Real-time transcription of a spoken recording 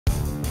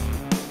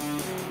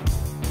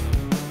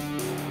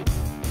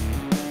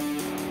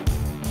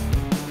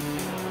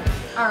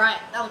All right,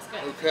 that looks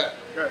good. Okay.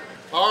 Good.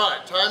 All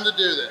right, time to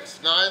do this.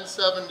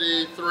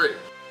 973.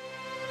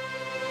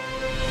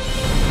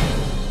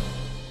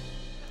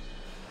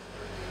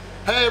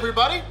 Hey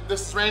everybody,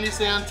 this is Randy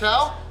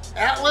Santel,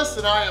 Atlas,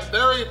 and I am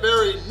very,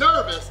 very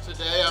nervous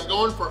today. I'm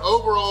going for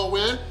overall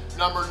win,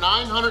 number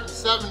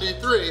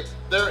 973.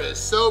 There is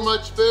so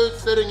much food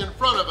sitting in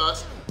front of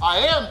us. I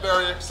am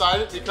very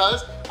excited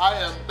because I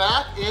am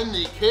back in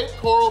the Cape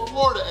Coral,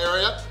 Florida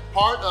area,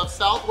 part of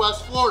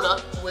Southwest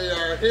Florida. We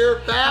are here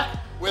back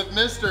with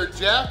Mr.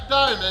 Jack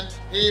Diamond.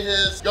 He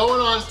is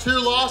going on 2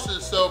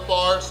 losses so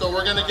far, so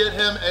we're gonna get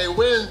him a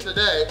win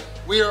today.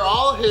 We are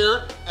all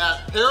here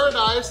at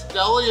Paradise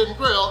Deli and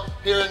Grill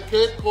here in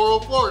Cape Coral,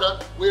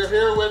 Florida. We're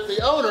here with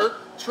the owner,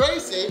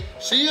 Tracy.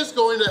 She is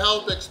going to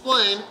help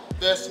explain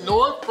this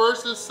North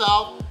versus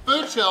South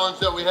food challenge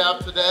that we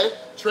have today.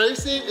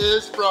 Tracy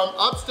is from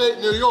Upstate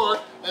New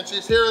York, and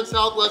she's here in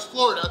Southwest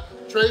Florida.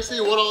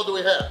 Tracy, what all do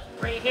we have?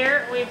 Right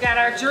here, we've got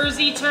our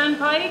Jersey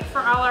Turnpike for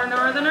all our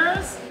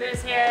Northerners.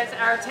 This has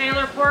our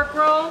Taylor pork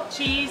roll,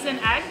 cheese, and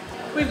egg.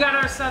 We've got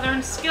our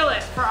Southern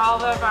skillet for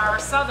all of our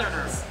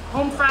Southerners.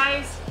 Home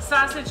fries,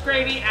 sausage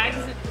gravy, eggs,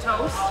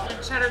 toast,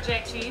 and cheddar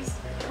jack cheese.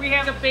 We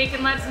have the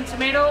bacon, lettuce, and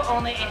tomato,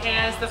 only it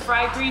has the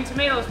fried green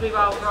tomatoes we've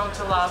all grown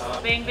to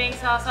love. Bang bang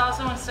sauce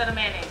also instead of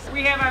mayonnaise.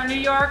 We have our New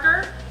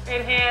Yorker.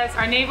 It has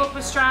our navel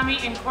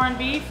pastrami and corned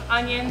beef,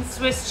 onions,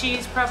 Swiss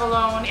cheese,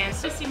 provolone, and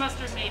Sissy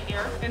mustard made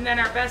here. And then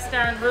our best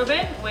darn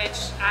Reuben, which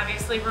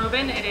obviously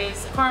Reuben, it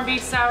is corned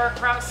beef,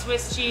 sauerkraut,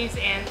 Swiss cheese,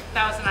 and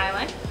Thousand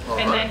Island.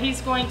 And then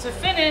he's going to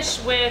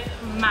finish with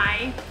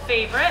my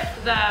favorite,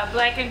 the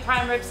blackened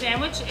prime rib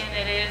sandwich,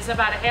 and it is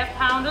about a ½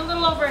 pound, a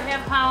little over a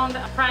 ½ pound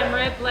prime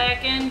rib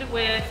blackened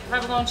with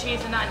provolone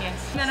cheese and onions.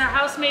 And then our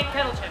house-made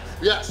kettle chips.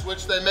 Yes,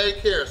 which they make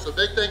here. So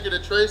big thank you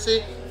to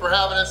Tracy for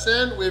having us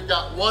in. We've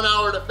got 1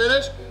 hour to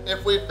finish.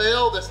 If we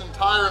fail, this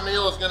entire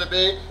meal is gonna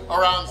be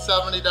around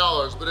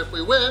 $70. But if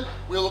we win,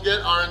 we will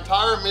get our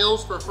entire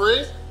meals for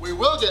free. We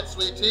will get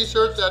sweet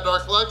t-shirts at our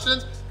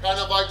collections, kind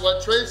of like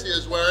what Tracy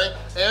is wearing,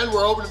 and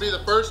we're hoping to be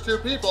the first 2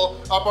 people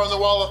up on the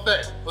Wall of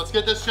Fame. Let's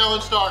get this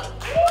challenge started.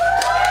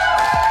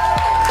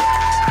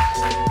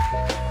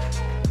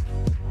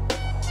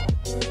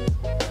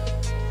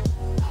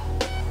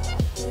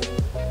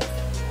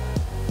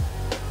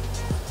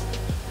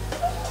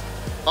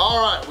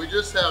 All right, we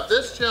just have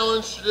this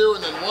challenge to do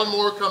and then one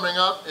more coming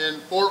up in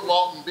Fort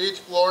Walton Beach,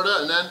 Florida,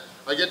 and then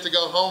I get to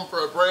go home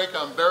for a break.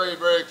 I'm very,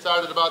 very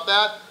excited about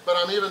that, but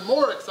I'm even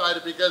more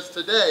excited because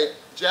today,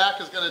 Jack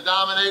is gonna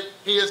dominate.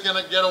 He is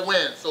gonna get a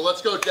win. So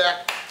let's go,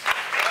 Jack.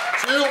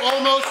 2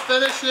 almost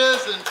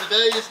finishes, and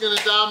today he's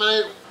gonna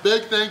dominate.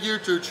 Big thank you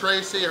to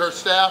Tracy, her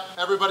staff,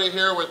 everybody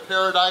here with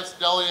Paradise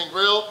Deli and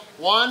Grill.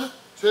 1,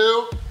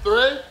 2,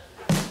 3.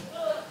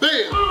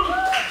 Bam!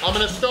 I'm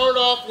gonna start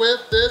off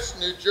with this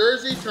New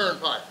Jersey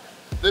Turnpike.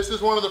 This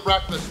is one of the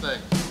breakfast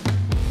things.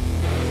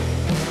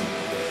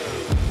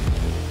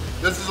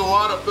 This is a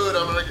lot of food.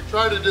 I'm gonna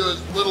try to do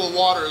as little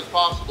water as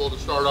possible to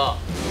start off.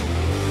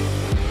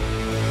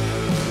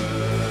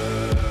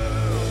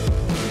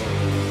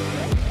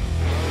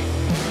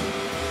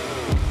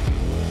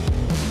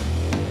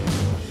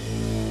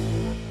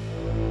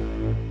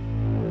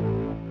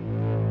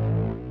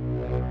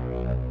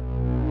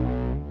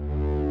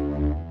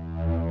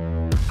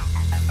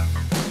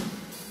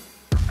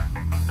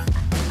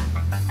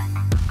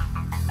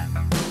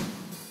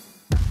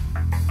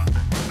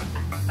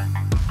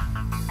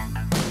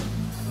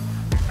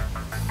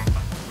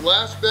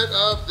 Last bit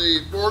of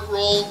the pork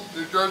roll,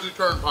 New Jersey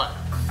Turnpike.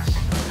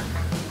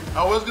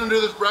 I was gonna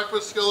do this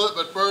breakfast skillet,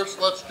 but first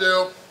let's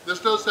do, this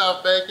does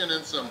have bacon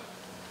and some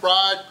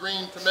fried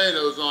green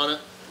tomatoes on it.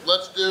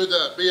 Let's do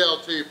the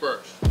BLT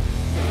first.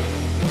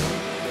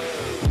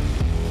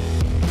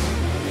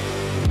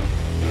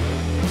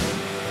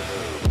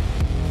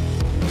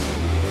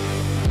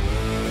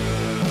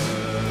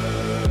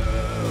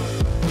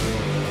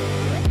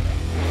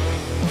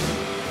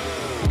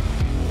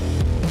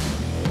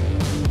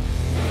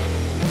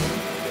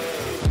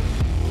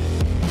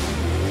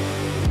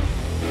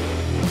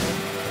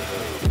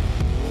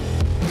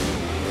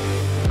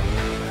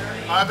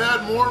 I've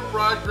had more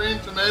fried green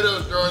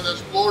tomatoes during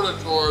this Florida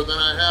tour than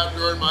I have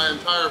during my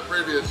entire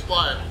previous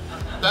flight.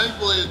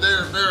 Thankfully,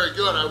 they're very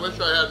good. I wish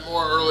I had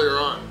more earlier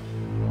on.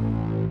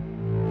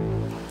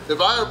 If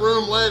I have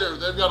room later,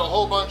 they've got a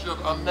whole bunch of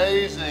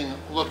amazing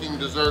looking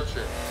desserts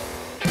here.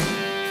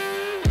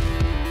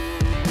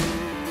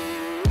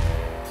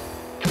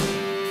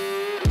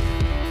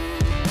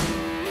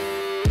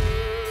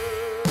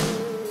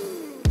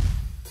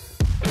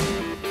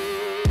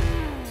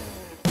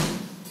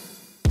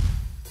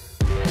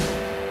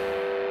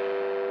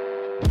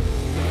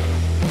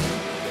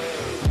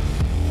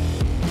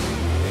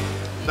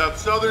 That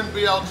southern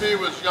BLT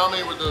was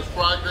yummy with those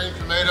fried green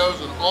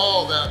tomatoes and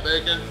all that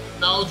bacon.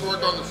 Now let's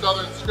work on the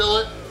southern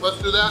skillet.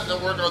 Let's do that and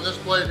then work on this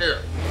plate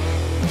here.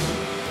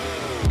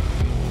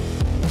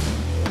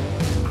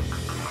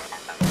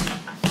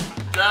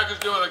 Jack is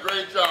doing a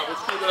great job.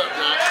 Let's keep it up,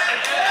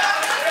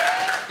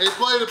 Jack. He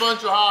played a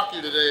bunch of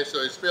hockey today,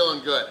 so he's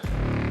feeling good.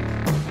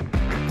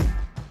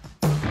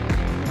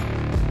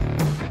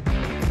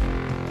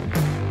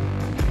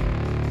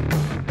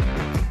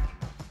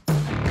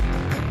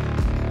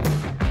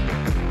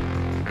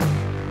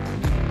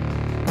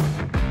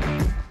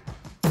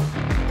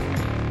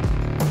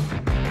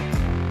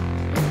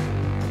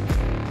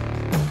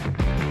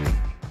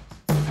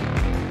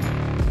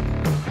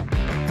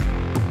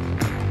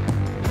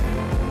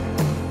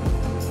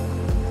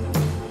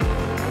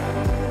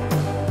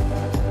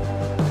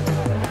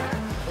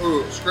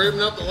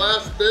 Scraping up the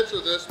last bits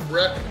of this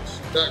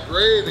breakfast. That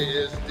gravy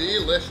is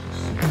delicious.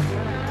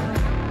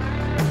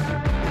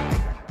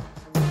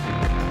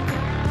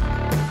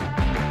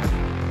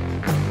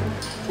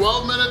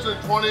 "12 minutes and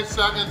 20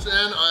 seconds in,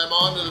 I am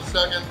on to the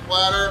second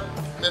platter.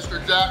 Mr.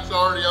 Jack's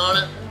already on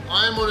it.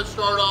 I am going to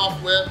start off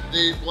with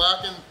the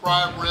blackened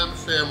prime rib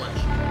sandwich.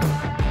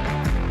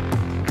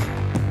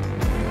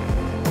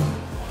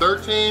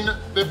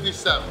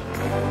 13.57.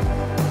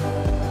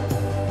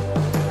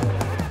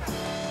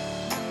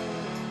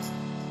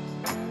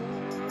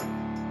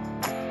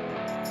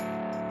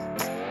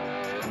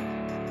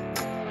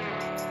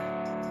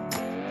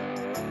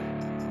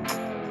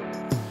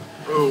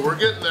 Ooh, we're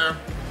getting there.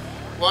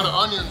 A lot of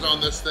onions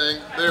on this thing.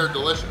 They are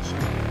delicious.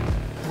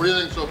 What do you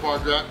think so far,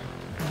 Jack?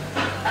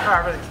 Oh,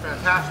 everything's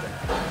fantastic.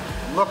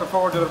 I'm looking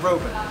forward to the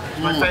Reuben. It's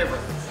my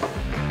favorite.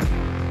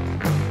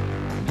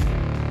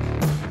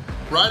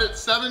 Right at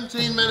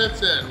 17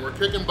 minutes in, we're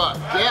kicking butt.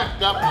 Jack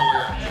definitely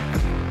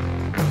is.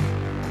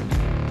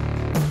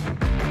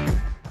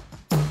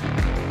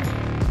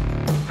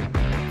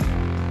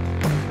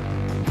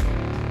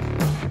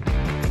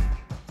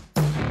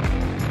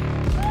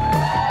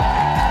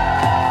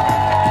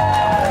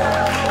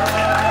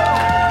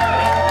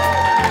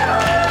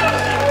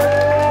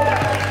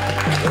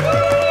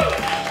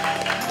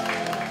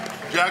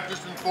 Jack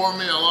just informed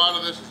me a lot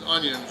of this is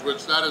onions,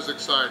 which that is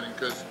exciting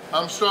because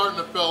I'm starting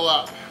to fill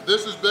up.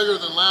 This is bigger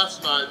than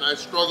last night, and I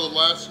struggled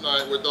last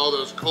night with all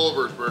those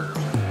Culver's burgers.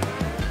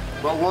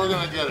 But we're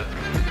gonna get it.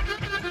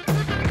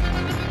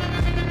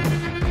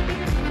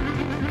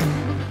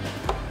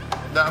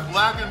 That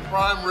blackened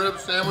prime rib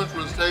sandwich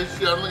was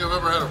tasty. I don't think I've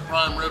ever had a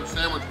prime rib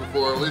sandwich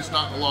before, at least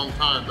not in a long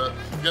time. But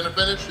I'm gonna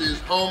finish these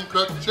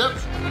home-cooked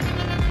chips.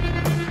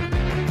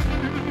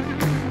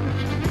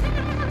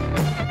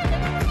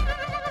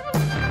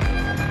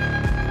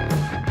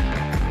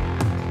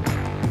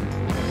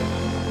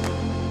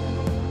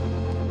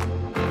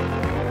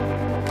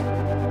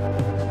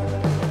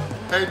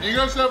 Hey, do you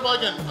guys have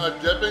like a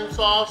dipping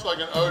sauce, like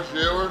an au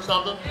jus or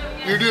something?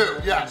 You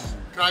do, yes.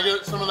 Can I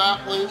get some of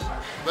that, please?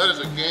 That is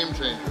a game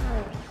changer.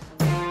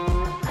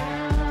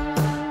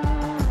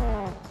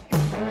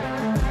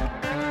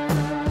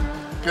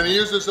 Can I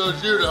use this au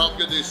jus to help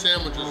get these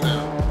sandwiches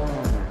down?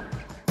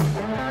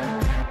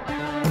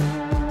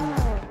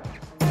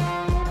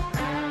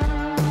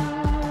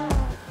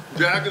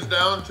 Jack is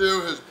down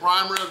to his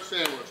prime rib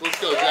sandwich. Let's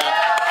go, Jack.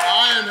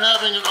 I am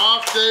having an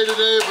off day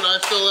today, but I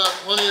still have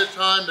plenty of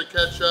time to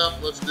catch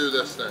up. Let's do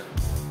this thing.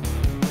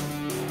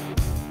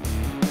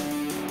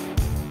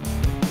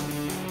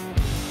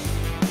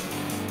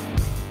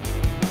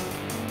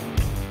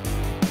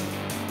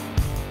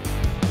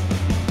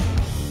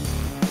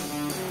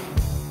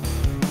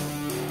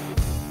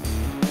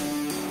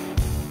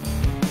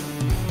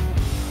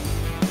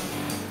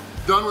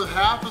 Done with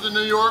half of the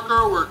New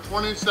Yorker. We're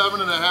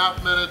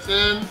 27.5 minutes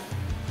in.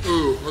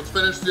 Ooh, let's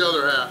finish the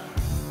other half.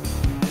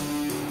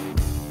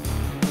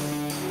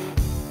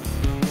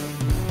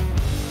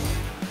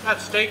 That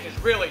steak is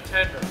really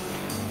tender.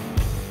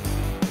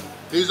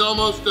 He's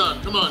almost done.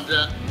 Come on,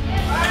 Jack.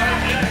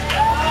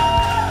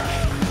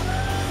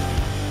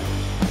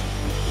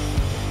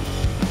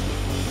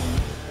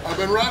 I've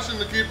been rushing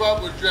to keep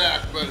up with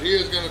Jack, but he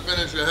is going to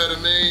finish ahead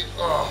of me.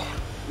 Oh.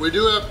 We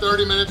do have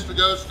 30 minutes to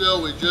go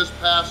still. We just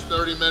passed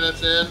 30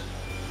 minutes in.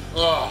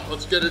 Oh,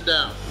 let's get it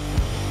down.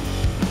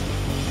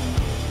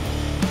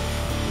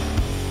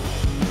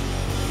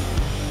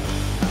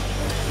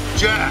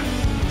 Jack,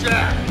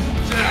 Jack,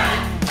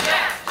 Jack.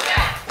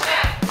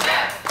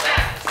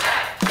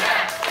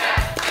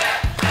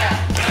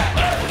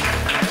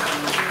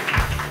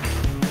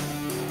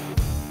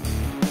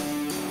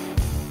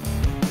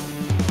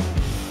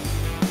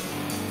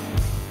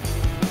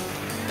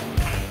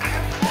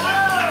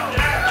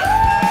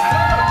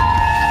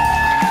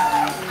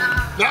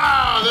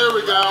 There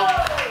we go.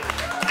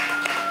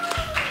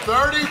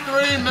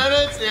 33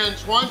 minutes and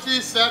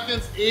 20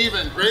 seconds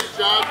even. Great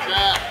job,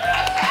 Jack.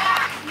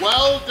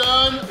 Well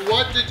done.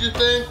 What did you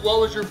think?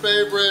 What was your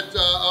favorite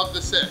of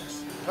the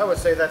 6? I would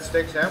say that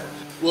steak sandwich.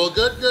 Well,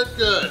 good, good,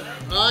 good.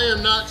 I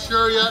am not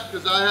sure yet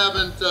because I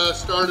haven't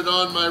started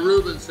on my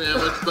Reuben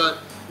sandwich, but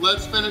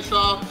let's finish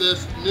off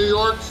this New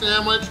York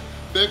sandwich.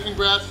 Big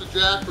congrats to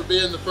Jack for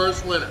being the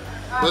first winner.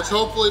 Let's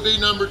hopefully be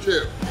number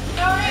 2.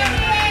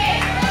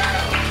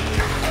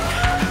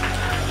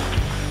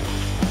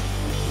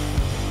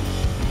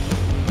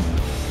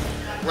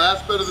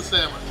 Last bit of the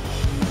sandwich.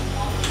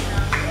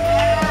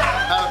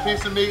 Had a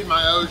piece of meat in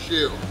my au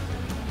jus.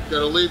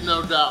 Gotta leave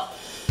no doubt.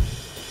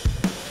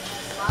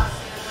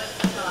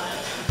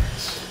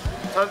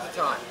 Tons of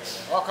time.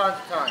 All kinds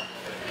of time.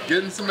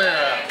 Getting some air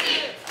out.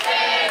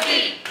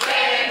 Ready,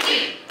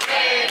 ready,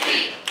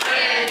 ready,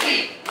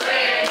 ready,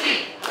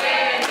 ready, ready,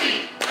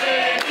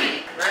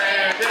 ready,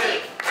 ready,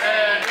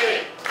 ready,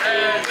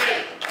 ready,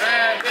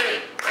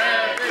 ready,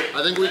 ready.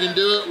 I think we can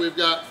do it. We've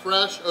got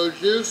fresh au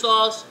jus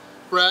sauce,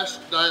 fresh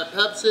Diet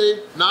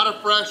Pepsi. Not a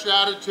fresh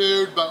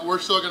attitude, but we're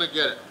still gonna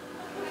get it.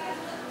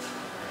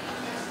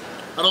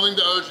 I don't think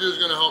the au jus is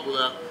gonna help with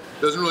that.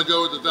 Doesn't really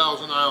go with the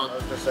Thousand Island. I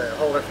was just saying, a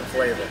whole different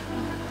flavor.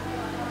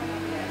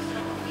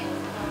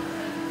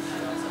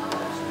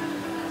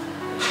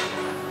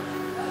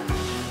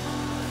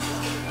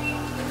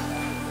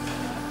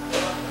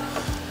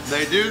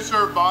 They do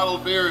serve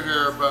bottled beer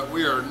here, but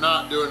we are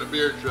not doing a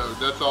beer chug.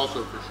 That's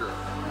also for sure.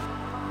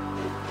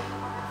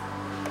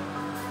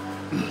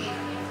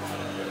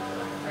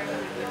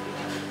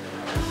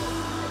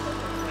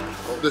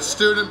 The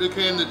student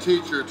became the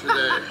teacher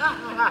today.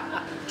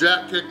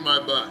 Jack kicked my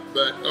butt,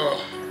 but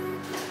oh,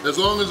 as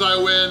long as I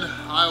win,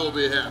 I will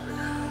be happy.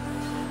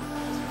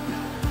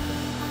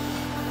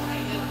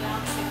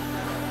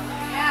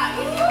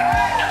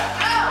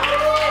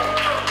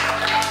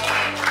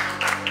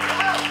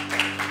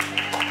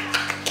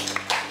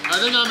 I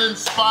think I'm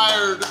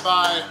inspired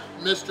by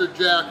Mr.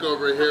 Jack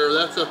over here.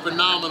 That's a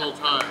phenomenal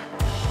time.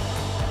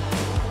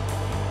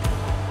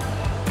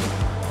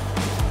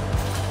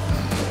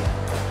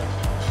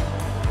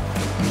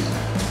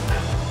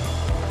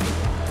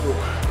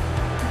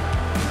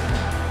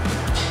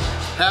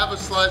 Have a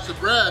slice of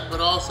bread, but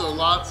also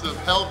lots of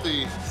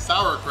healthy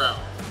sauerkraut.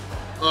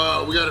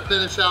 We got to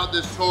finish out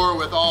this tour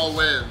with all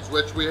wins,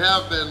 which we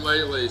have been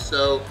lately.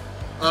 So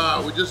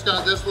we just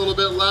got this little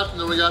bit left, and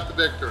then we got the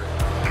victory.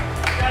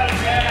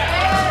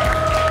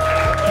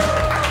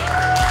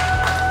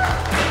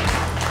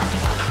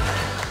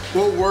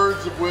 What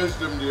words of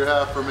wisdom do you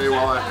have for me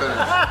while I finish?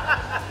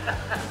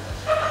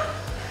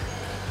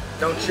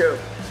 Don't chew.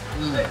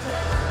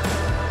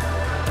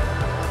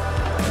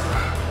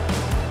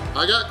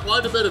 I got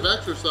quite a bit of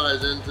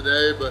exercise in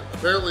today, but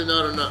apparently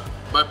not enough.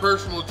 My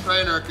personal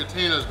trainer,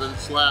 Katina, has been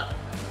slacking.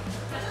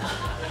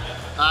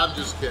 I'm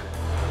just kidding.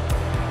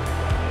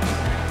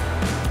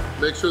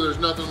 Make sure there's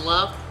nothing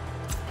left,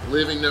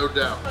 leaving no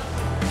doubt.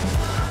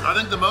 I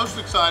think the most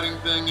exciting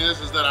thing is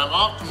that I'm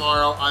off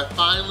tomorrow. I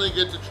finally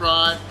get to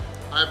try.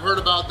 I've heard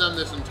about them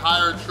this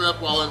entire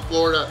trip while in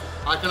Florida.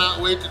 I cannot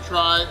wait to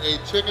try a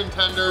chicken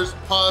tenders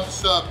pub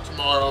sub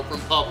tomorrow from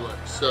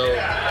Publix. So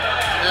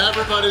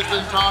everybody's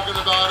been talking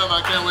about them.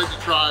 I can't wait to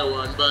try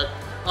one. But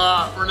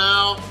for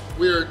now,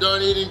 we are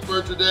done eating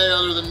for today,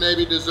 other than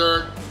maybe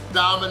dessert.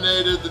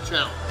 Dominated the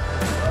challenge.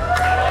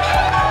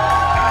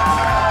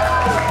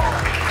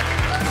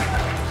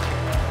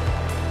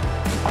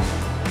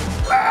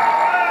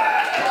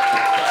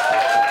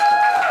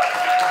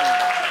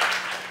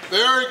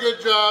 Very good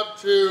job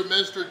to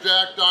Mr.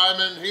 Jack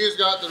Diamond. He's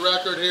got the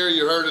record here.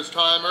 You heard his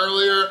time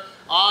earlier.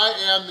 I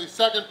am the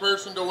second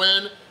person to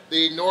win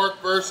the North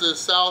versus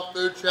South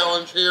Food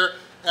Challenge here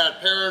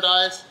at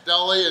Paradise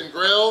Deli and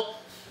Grill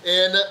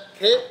in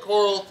Cape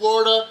Coral,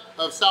 Florida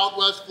of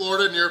Southwest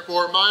Florida near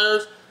Fort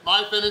Myers.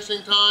 My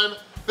finishing time,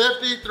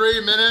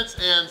 53 minutes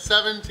and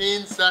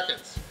 17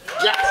 seconds.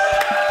 Yes!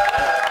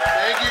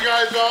 Thank you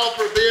guys all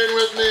for being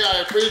with me.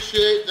 I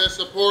appreciate the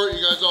support.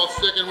 You guys all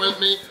sticking with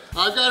me.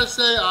 I've got to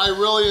say, I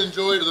really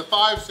enjoyed the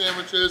 5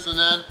 sandwiches and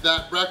then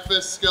that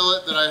breakfast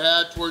skillet that I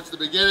had towards the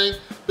beginning.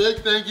 Big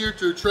thank you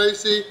to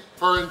Tracy,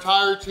 her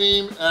entire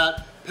team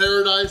at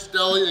Paradise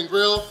Deli and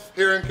Grill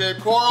here in Cape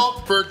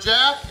Coral. For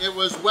Jack, it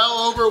was well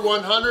over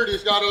 100.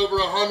 He's got over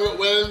 100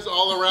 wins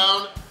all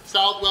around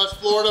Southwest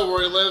Florida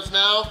where he lives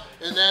now,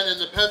 and then in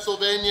the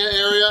Pennsylvania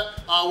area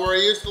where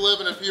he used to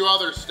live in a few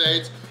other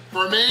states.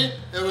 For me,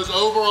 it was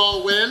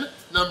overall win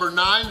number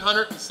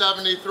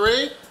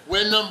 973,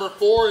 win number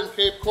 4 in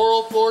Cape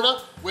Coral,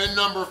 Florida, win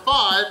number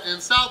 5 in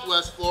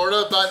Southwest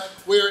Florida, but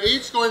we are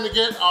each going to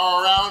get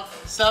our around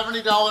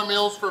 $70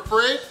 meals for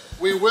free.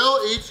 We will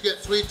each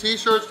get sweet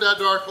t-shirts to add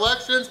to our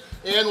collections,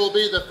 and we'll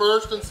be the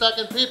first and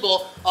second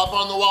people up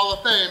on the Wall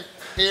of Fame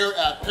here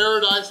at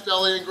Paradise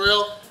Deli and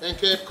Grill in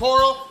Cape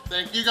Coral.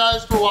 Thank you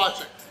guys for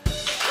watching.